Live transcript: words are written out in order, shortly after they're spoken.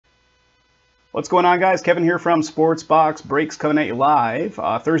What's going on, guys? Kevin here from Sports Box Breaks coming at you live.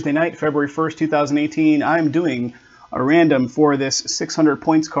 Thursday night, February 1st, 2018. I'm doing a random for this 600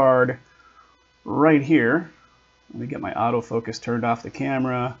 points card right here. Let me get my autofocus turned off the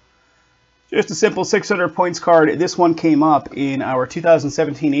camera. Just a simple 600 points card. This one came up in our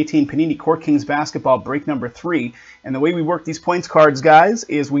 2017-18 Panini Court Kings basketball break number 3. And the way we work these points cards, guys,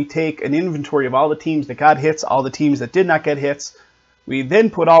 is we take an inventory of all the teams that got hits, all the teams that did not get hits. We then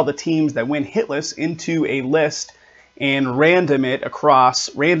put all the teams that went hitless into a list and random it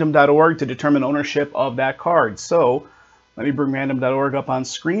across random.org to determine ownership of that card. So let me bring random.org up on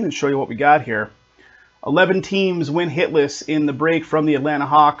screen and show you what we got here. 11 teams went hitless in the break from the Atlanta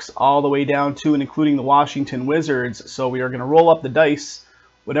Hawks all the way down to and including the Washington Wizards. So we are going to roll up the dice.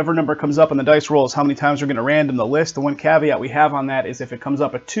 Whatever number comes up on the dice roll is how many times we're going to random the list. The one caveat we have on that is if it comes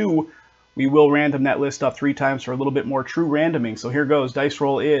up a 2, we will random that list up 3 times for a little bit more true randoming. So here goes. Dice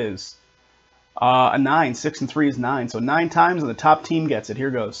roll is a 9. 6 and 3 is 9. So 9 times and the top team gets it. Here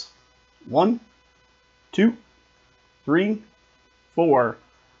goes. 1, 2, 3, 4,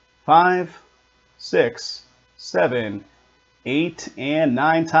 5, 6, 7, 8, and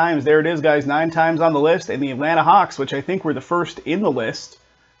 9 times. There it is, guys. 9 times on the list. And the Atlanta Hawks, which I think were the first in the list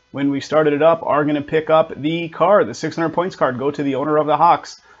when we started it up, are going to pick up the card, the 600 points card, go to the owner of the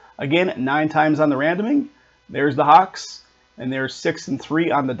Hawks. Again, 9 times on the randoming. There's the Hawks. And there's 6 and 3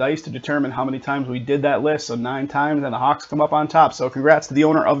 on the dice to determine how many times we did that list. So 9 times, and the Hawks come up on top. So congrats to the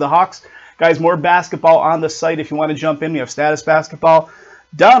owner of the Hawks. Guys, more basketball on the site if you want to jump in. We have status basketball,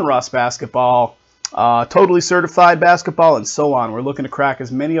 Don Russ basketball, totally certified basketball, and so on. We're looking to crack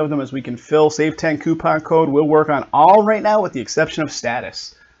as many of them as we can fill. Save 10 coupon code. We'll work on all right now with the exception of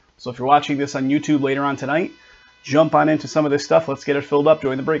status. So if you're watching this on YouTube later on tonight, jump on into some of this stuff. Let's get it filled up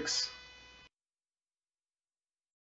during the breaks.